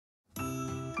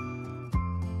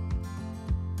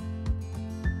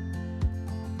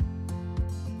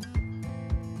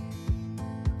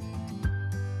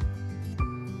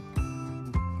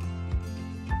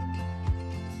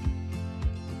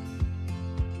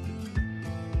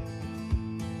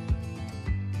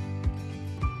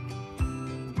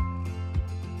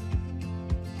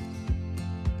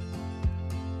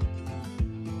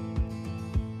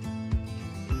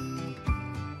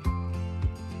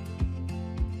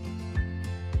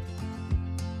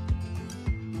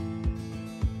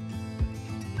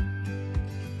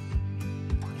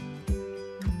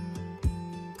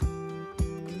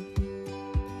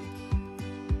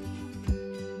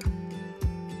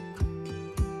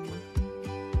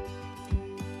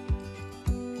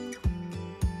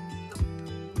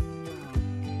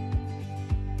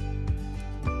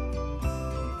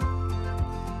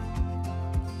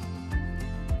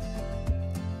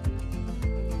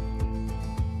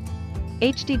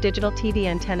HD digital TV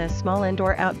antennas. Small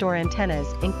indoor-outdoor antennas,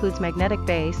 includes magnetic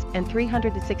base and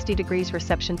 360 degrees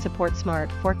reception. Support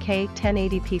smart 4K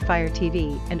 1080p Fire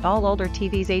TV and all older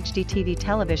TVs. HDTV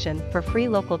television for free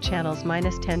local channels.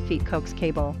 -10 feet Coax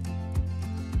cable.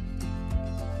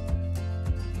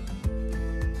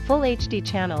 Full HD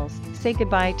channels. Say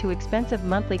goodbye to expensive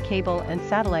monthly cable and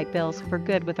satellite bills for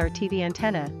good with our TV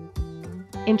antenna.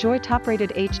 Enjoy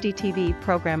top-rated HDTV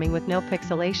programming with no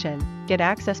pixelation. Get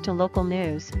access to local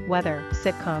news, weather,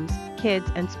 sitcoms,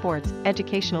 kids and sports,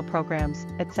 educational programs,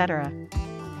 etc.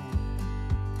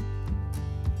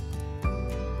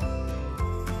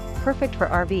 Perfect for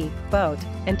RV, boat,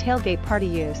 and tailgate party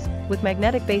use. With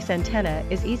magnetic base antenna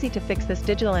is easy to fix. This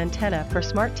digital antenna for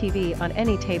smart TV on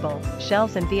any table,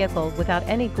 shelves and vehicle without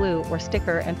any glue or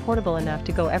sticker, and portable enough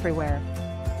to go everywhere.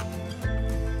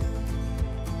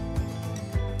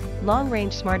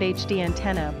 Long-range smart HD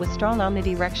antenna with strong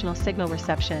omnidirectional signal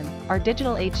reception. Our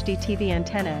digital HDTV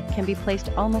antenna can be placed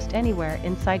almost anywhere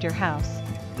inside your house.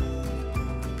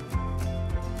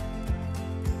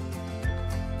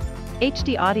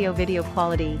 HD audio-video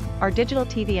quality. Our digital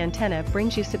TV antenna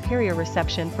brings you superior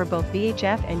reception for both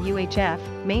VHF and UHF,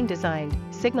 main designed,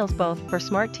 signals both for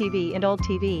smart TV and old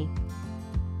TV.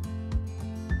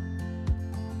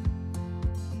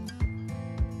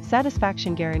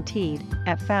 Satisfaction guaranteed.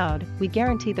 At Fowod, we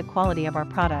guarantee the quality of our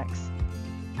products.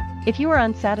 If you are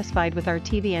unsatisfied with our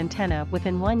TV antenna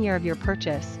within 1 year of your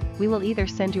purchase, we will either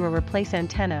send you a replace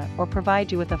antenna or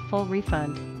provide you with a full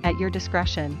refund, at your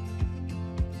discretion.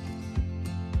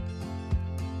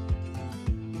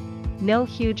 No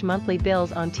huge monthly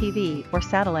bills on TV or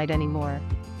satellite anymore.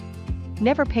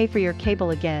 Never pay for your cable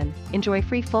again. Enjoy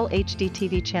free full HD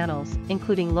TV channels,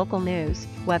 including local news,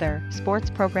 weather, sports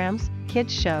programs,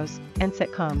 kids shows, and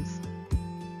sitcoms.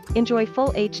 Enjoy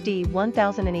full HD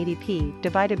 1080p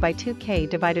divided by 2K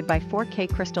divided by 4K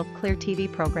crystal clear TV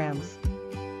programs.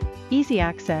 Easy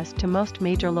access to most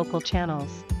major local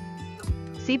channels.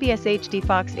 CBS HD,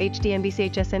 Fox HD, NBC,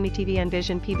 HSN, TV,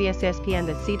 UNVISION, PBS, ESPN,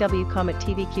 The CW, Comet,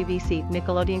 TV, QVC,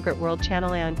 Nickelodeon, Grit World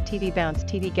Channel, and TV, Bounce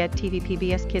TV, GetTV,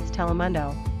 PBS Kids,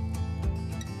 Telemundo.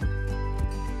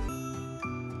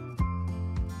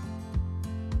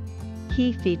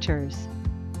 Key features.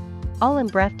 All in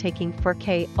Breathtaking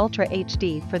 4K Ultra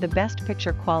HD for the best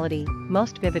picture quality,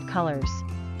 most vivid colors.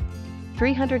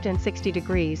 360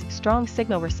 degrees strong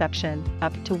signal reception,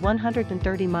 up to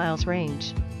 130 miles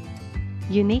range.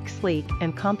 Unique, sleek,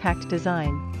 and compact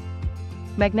design.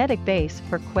 Magnetic base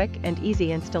for quick and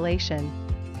easy installation.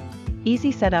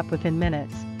 Easy setup within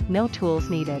minutes, no tools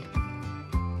needed.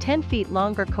 10 feet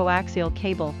longer coaxial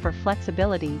cable for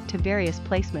flexibility to various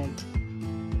placement.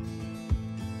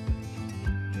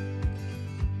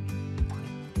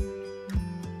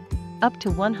 Up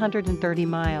to 130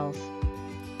 miles.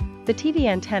 The TV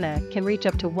antenna can reach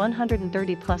up to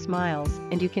 130 plus miles,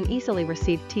 and you can easily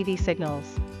receive TV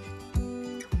signals.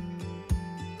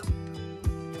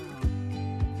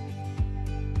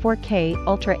 "4K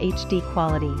Ultra HD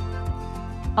quality.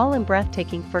 All in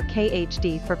Breathtaking 4K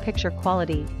HD for picture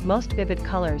quality, most vivid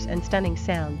colors and stunning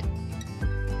sound.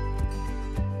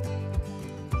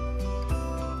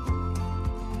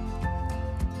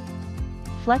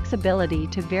 Flexibility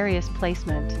to various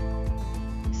placement.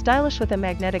 Stylish with a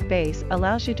magnetic base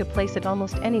allows you to place it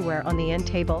almost anywhere on the end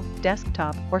table,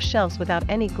 desktop, or shelves without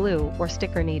any glue or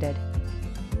sticker needed.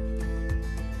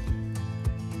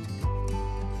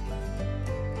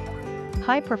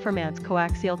 High-performance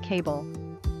coaxial cable.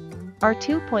 Our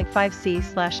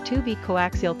 2.5C/2B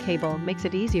coaxial cable makes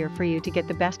it easier for you to get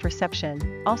the best reception.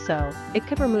 Also, it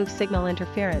could remove signal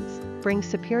interference, brings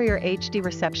superior HD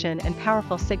reception and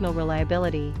powerful signal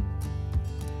reliability.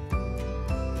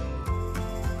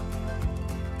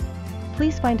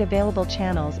 Please find available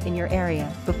channels in your area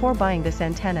before buying this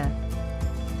antenna.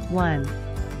 1.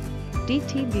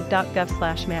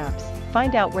 HDTV.gov/maps.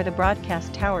 Find out where the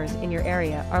broadcast towers in your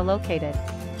area are located.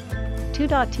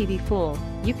 2. TV Fool.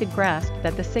 You could grasp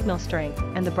that the signal strength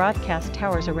and the broadcast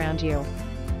towers around you.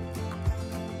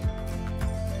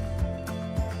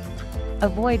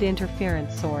 Avoid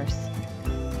interference source.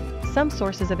 Some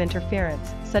sources of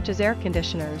interference, such as air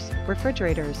conditioners,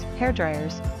 refrigerators,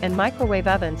 hairdryers, and microwave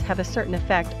ovens, have a certain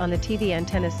effect on the TV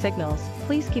antenna's signals.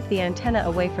 Please keep the antenna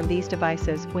away from these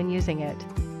devices when using it.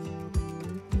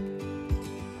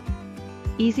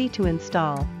 Easy to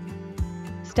install.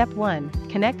 Step 1.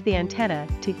 Connect the antenna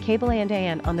to cable and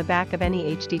AN on the back of any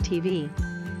HDTV.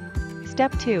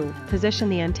 Step 2. Position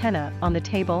the antenna on the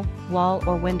table, wall,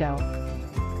 or window.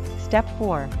 Step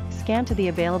 4. Scan to the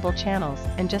available channels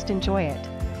and just enjoy it.